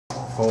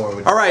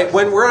All right,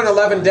 when we're on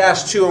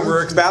 11-2 and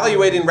we're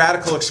evaluating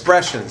radical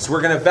expressions,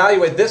 we're going to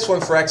evaluate this one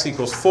for x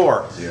equals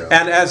 4. Yeah.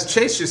 And as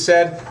Chase just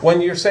said,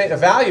 when you're saying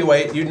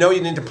evaluate, you know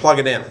you need to plug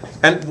it in.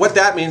 And what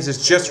that means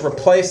is just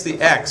replace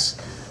the x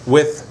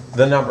with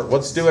the number.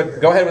 Let's do it.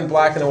 Go ahead in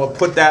black and then we'll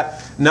put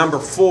that number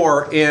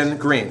 4 in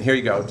green. Here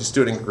you go. Just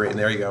do it in green.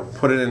 There you go.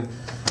 Put it in.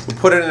 We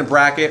put it in a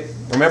bracket.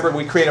 Remember,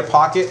 we create a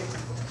pocket,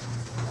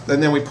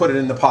 and then we put it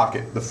in the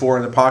pocket. The 4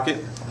 in the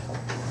pocket,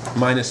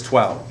 minus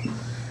 12.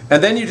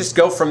 And then you just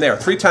go from there.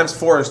 3 times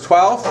 4 is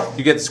 12.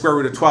 You get the square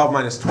root of 12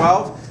 minus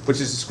 12, which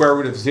is the square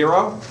root of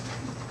 0.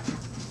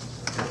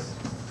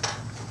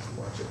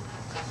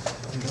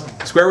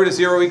 Square root of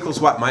 0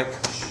 equals what, Mike?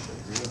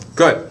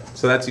 Good.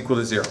 So that's equal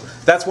to 0.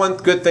 That's one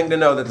good thing to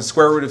know, that the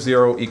square root of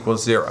 0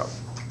 equals 0.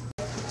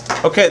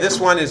 Okay, this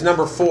one is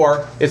number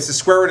 4. It's the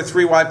square root of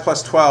 3y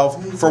plus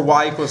 12 for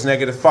y equals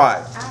negative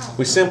 5.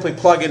 We simply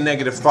plug in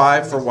negative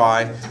 5 for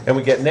y, and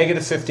we get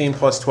negative 15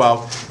 plus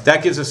 12.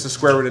 That gives us the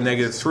square root of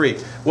negative 3.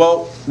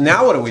 Well,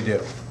 now what do we do?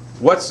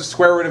 What's the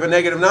square root of a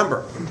negative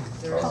number?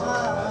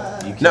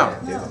 No,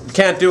 you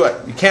can't do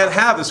it. You can't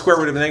have the square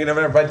root of a negative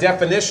number. By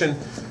definition,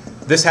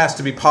 this has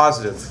to be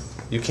positive.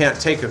 You can't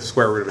take a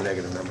square root of a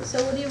negative number.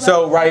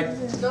 So write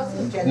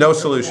no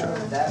solution.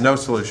 No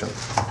solution.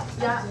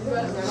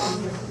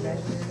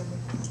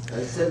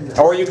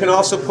 Or you can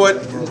also put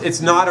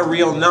it's not a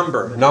real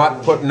number.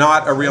 Put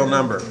not a real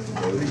number.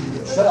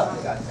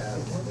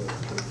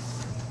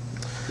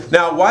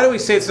 Now, why do we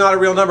say it's not a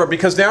real number?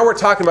 Because now we're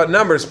talking about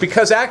numbers.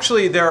 Because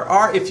actually there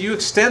are, if you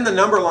extend the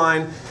number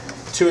line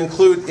to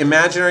include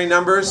imaginary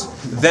numbers,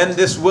 then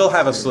this will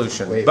have a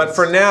solution. But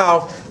for now,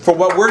 for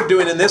what we're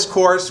doing in this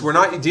course, we're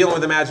not dealing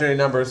with imaginary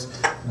numbers.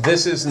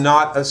 This is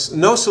not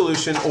no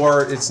solution,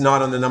 or it's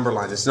not on the number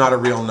line. It's not a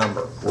real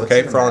number.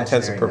 Okay, for all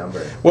intents and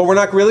purposes. Well, we're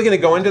not really going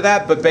to go into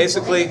that, but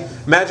basically,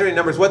 imaginary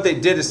numbers, what they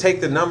did is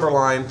take the number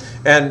line,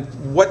 and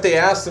what they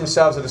asked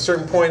themselves at a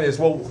certain point is,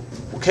 well,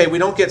 okay, we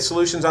don't get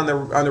solutions on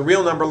the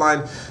real number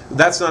line.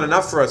 That's not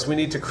enough for us. We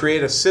need to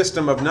create a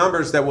system of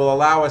numbers that will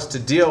allow us to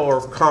deal,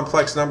 or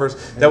complex numbers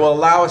that will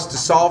allow us to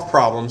solve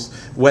problems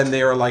when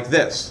they are like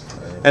this.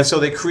 And so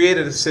they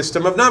created a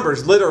system of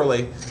numbers,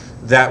 literally,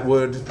 that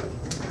would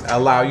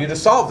allow you to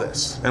solve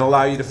this and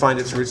allow you to find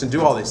its roots and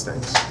do all these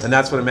things. And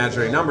that's what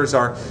imaginary numbers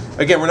are.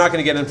 Again, we're not going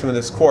to get into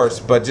this course,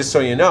 but just so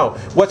you know,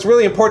 what's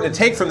really important to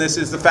take from this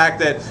is the fact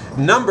that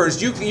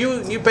numbers,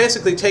 you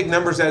basically take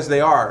numbers as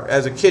they are.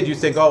 As a kid, you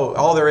think, oh,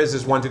 all there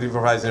is 1, 2, 3,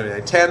 4, 5, 6, 7, 8,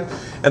 9, 10.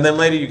 And then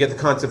later you get the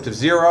concept of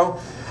 0.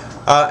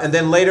 And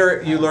then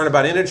later you learn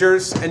about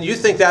integers, and you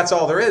think that's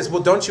all there is.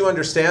 Well, don't you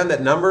understand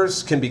that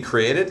numbers can be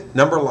created?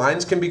 Number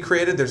lines can be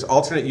created. There's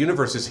alternate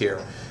universes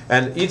here.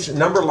 And each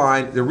number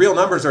line, the real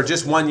numbers are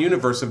just one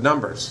universe of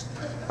numbers.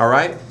 All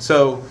right?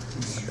 So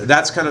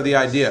that's kind of the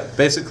idea.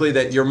 Basically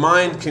that your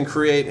mind can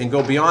create and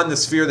go beyond the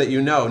sphere that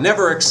you know.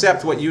 Never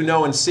accept what you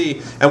know and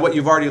see and what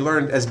you've already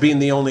learned as being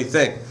the only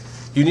thing.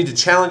 You need to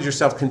challenge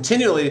yourself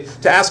continually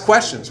to ask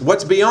questions.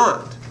 What's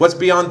beyond? What's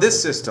beyond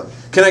this system?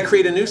 Can I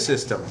create a new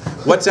system?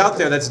 What's out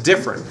there that's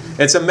different?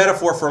 It's a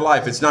metaphor for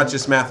life. It's not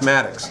just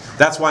mathematics.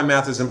 That's why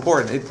math is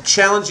important. It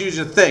challenges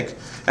you to think,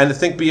 and to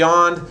think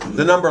beyond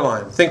the number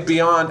line. Think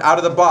beyond, out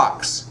of the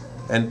box,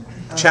 and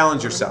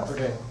challenge yourself.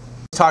 Let's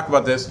talk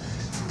about this.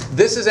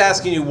 This is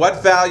asking you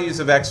what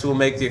values of x will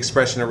make the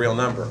expression a real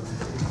number.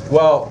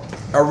 Well,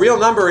 a real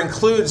number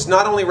includes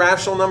not only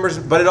rational numbers,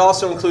 but it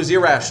also includes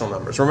irrational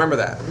numbers. Remember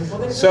that.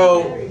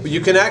 So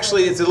you can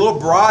actually, it's a little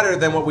broader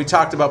than what we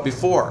talked about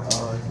before.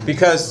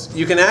 Because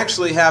you can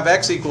actually have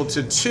x equal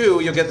to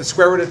 2, you'll get the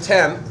square root of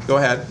 10. Go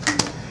ahead.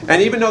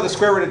 And even though the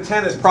square root of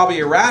 10 is probably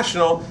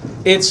irrational,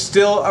 it's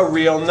still a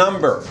real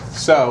number.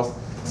 So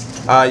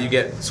you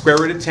get square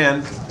root of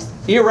 10.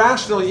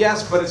 Irrational,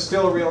 yes, but it's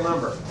still a real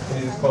number. Can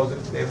you just close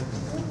it, David?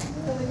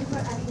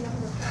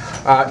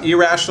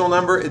 Irrational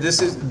number,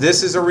 this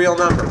is a real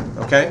number,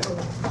 okay?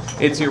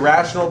 It's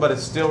irrational, but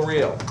it's still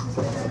real,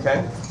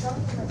 okay?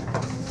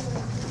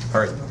 All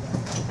right.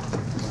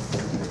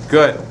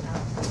 Good.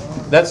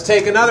 Let's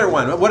take another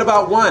one. What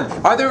about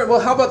 1? Well,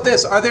 how about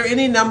this? Are there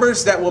any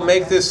numbers that will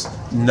make this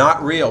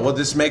not real? Will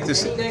this make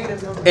this... Any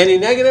negative number. Any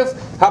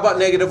negative? How about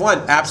negative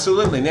 1?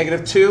 Absolutely.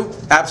 Negative 2?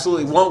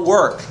 Absolutely won't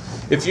work.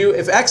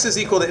 If x is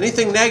equal to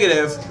anything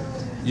negative,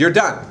 you're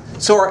done.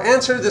 So our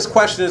answer to this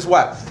question is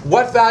what?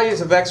 What values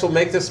of x will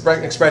make this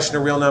expression a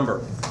real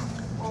number?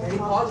 Any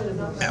positive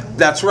number.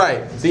 That's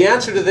right. The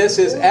answer to this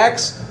is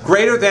x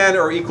greater than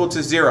or equal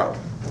to 0.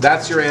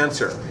 That's your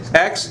answer.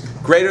 X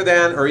greater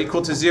than or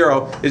equal to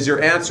 0 is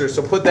your answer.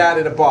 So put that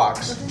in a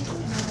box.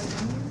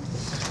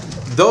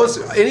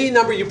 Any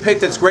number you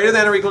pick that's greater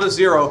than or equal to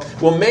 0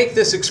 will make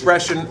this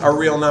expression a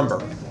real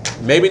number.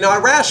 Maybe not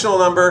a rational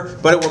number,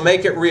 but it will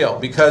make it real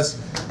because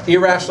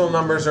irrational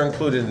numbers are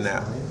included in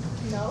that.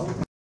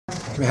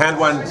 Hand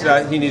one,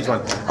 he needs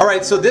one. All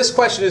right, so this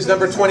question is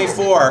number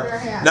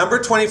 24.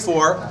 Number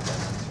 24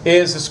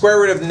 is the square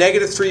root of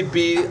negative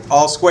 3b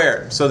all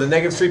squared. So the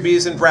negative 3b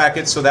is in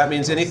brackets, so that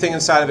means anything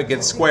inside of it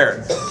gets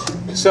squared.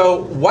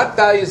 So what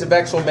values of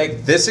x will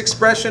make this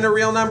expression a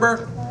real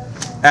number?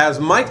 as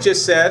Mike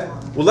just said,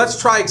 well, let's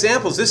try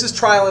examples. This is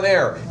trial and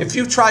error. If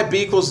you try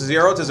b equals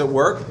 0, does it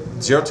work?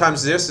 0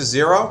 times this is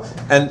 0,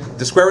 and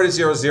the square root of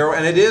 0 is 0,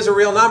 and it is a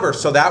real number,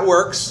 so that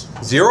works.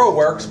 0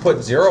 works,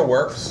 put 0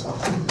 works.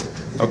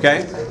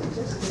 Okay?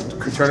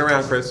 Turn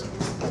around, Chris.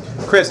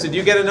 Chris, did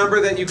you get a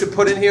number that you could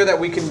put in here that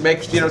we can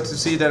make, to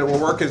see that it will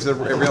work as a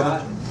real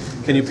number?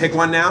 Can you pick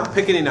one now?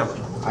 Pick any number.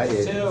 I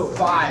did. 2,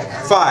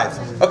 5.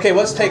 5. Okay,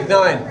 let's take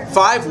 9.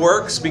 5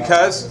 works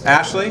because,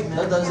 Ashley,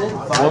 That does it.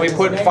 when we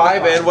put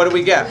 5 in, what do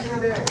we get?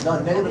 No,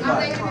 negative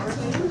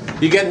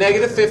 5. You get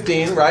negative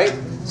 15, right?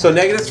 So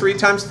negative 3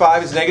 times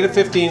 5 is negative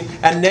 15,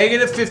 and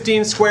negative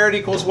 15 squared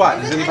equals what?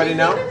 Does anybody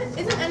know?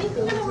 Isn't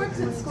anything going to work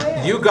since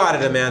squared? You got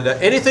it,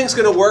 Amanda. Anything's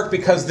going to work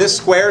because this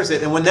squares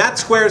it, and when that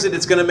squares it,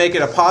 it's going to make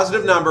it a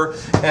positive number,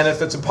 and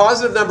if it's a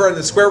positive number and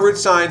the square root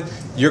sign,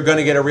 you're going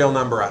to get a real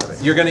number out of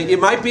it. It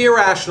might be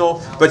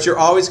irrational, but you're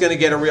always going to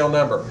get a real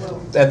number.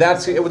 And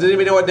does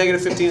anybody know what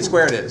negative 15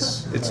 squared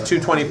is? It's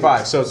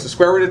 225. So it's the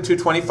square root of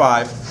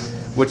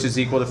 225, which is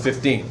equal to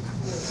 15.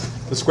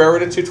 The square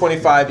root of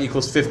 225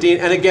 equals 15,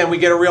 and again, we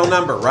get a real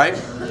number, right?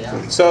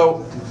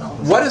 So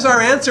what is our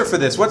answer for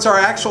this? What's our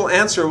actual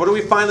answer? What do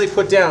we finally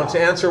put down to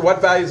answer what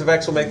values of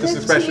x will make this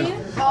expression? We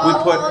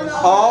put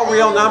all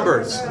real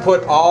numbers.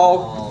 Put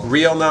all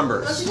real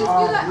numbers.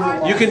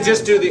 You can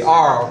just do the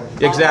R,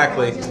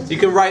 exactly. You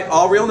can write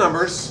all real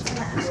numbers,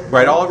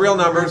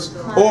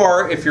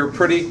 or if you're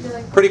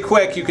pretty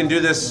quick, you can do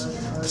this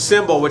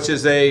symbol, which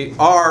is a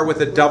R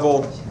with a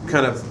double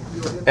kind of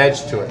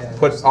edge to it.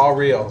 Put all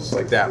reals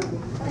like that.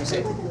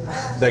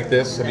 Like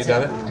this. Have you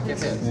done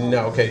it?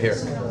 No. Okay, here.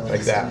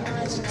 Like that.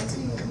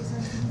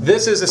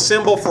 This is a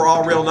symbol for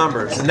all real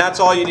numbers, and that's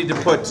all you need to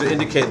put to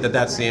indicate that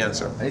that's the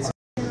answer.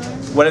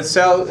 When it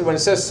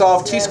says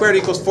solve t squared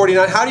equals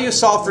 49, how do you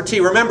solve for t?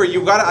 Remember,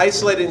 you've got to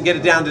isolate it and get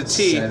it down to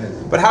t.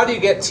 But how do you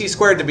get t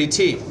squared to be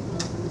t?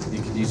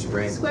 You could use your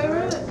brain. Square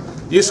root.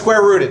 You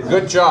square root it.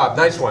 Good job.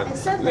 Nice one.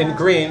 In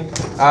green.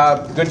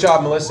 Good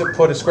job, Melissa.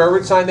 Put a square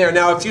root sign there.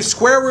 Now, if you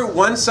square root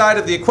one side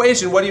of the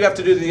equation, what do you have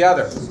to do to the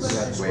other?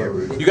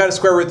 You got to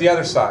square root the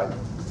other side.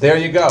 There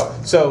you go.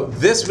 So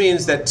this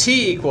means that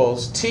t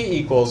equals.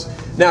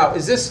 Now,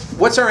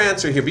 what's our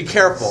answer here? Be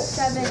careful.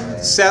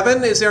 7.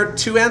 7? Is there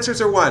 2 answers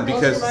or 1?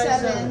 Because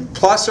 7.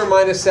 plus or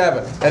minus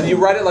 7. And you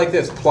write it like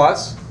this.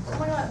 Plus Oh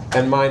my God.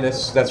 and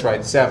minus, that's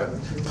right, 7.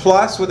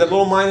 Plus, with a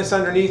little minus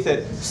underneath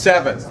it,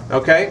 7.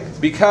 Okay?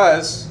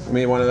 Because, give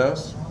me one of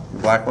those,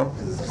 black one.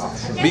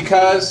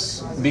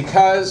 Because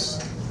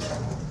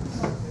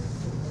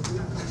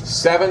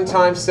 7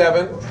 times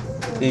 7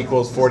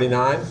 equals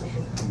 49.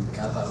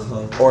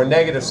 Or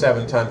negative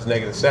 7 times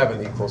negative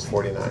 7 equals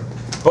 49.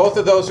 Both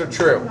of those are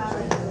true.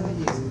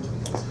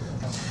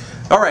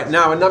 All right,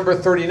 now in number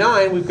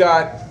 39, we've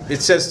got,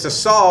 it says to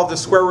solve the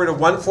square root of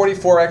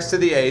 144x to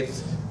the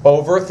 8th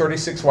over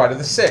 36y to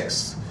the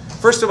 6th.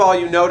 First of all,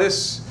 you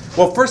notice,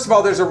 first of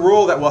all, there's a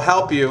rule that will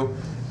help you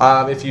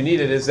if you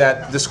need it, is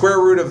that the square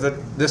root of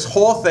this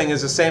whole thing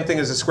is the same thing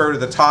as the square root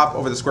of the top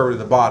over the square root of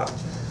the bottom.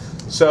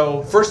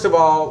 So first of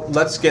all,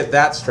 let's get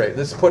that straight.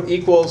 Let's put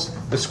equals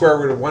the square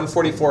root of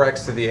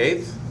 144x to the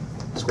 8th,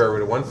 square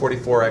root of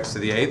 144x to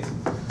the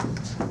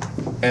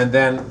 8th, and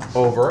then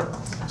over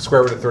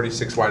square root of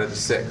 36y to the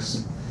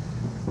 6th.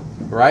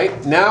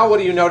 Right? Now what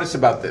do you notice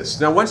about this?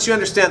 Now once you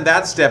understand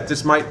that step,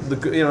 this might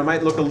look, it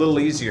might look a little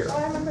easier. Oh,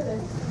 I remember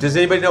this. Does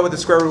anybody know what the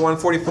square root of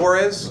 144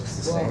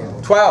 is?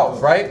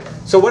 12, right?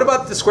 So what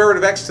about the square root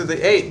of x to the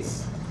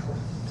 8th?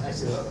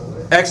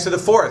 X to the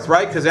 4th,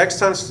 right? Because x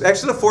to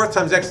the 4th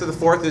times x to the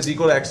 4th is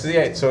equal to x to the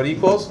 8th. So it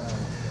equals,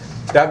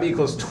 that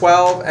equals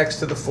 12x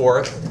to the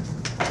 4th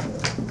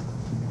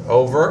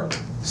over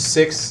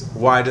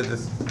 6y to the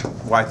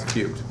y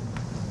cubed.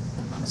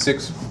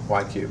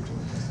 6y cubed.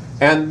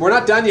 And we're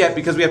not done yet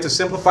because we have to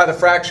simplify the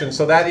fraction.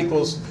 So that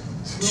equals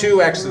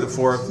 2x to the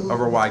 4th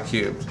over y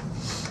cubed.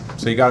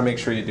 So you got to make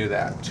sure you do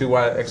that.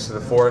 2x to the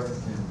 4th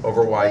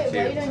over y cubed. Wait,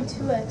 why are you doing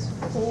 2x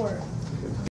 4?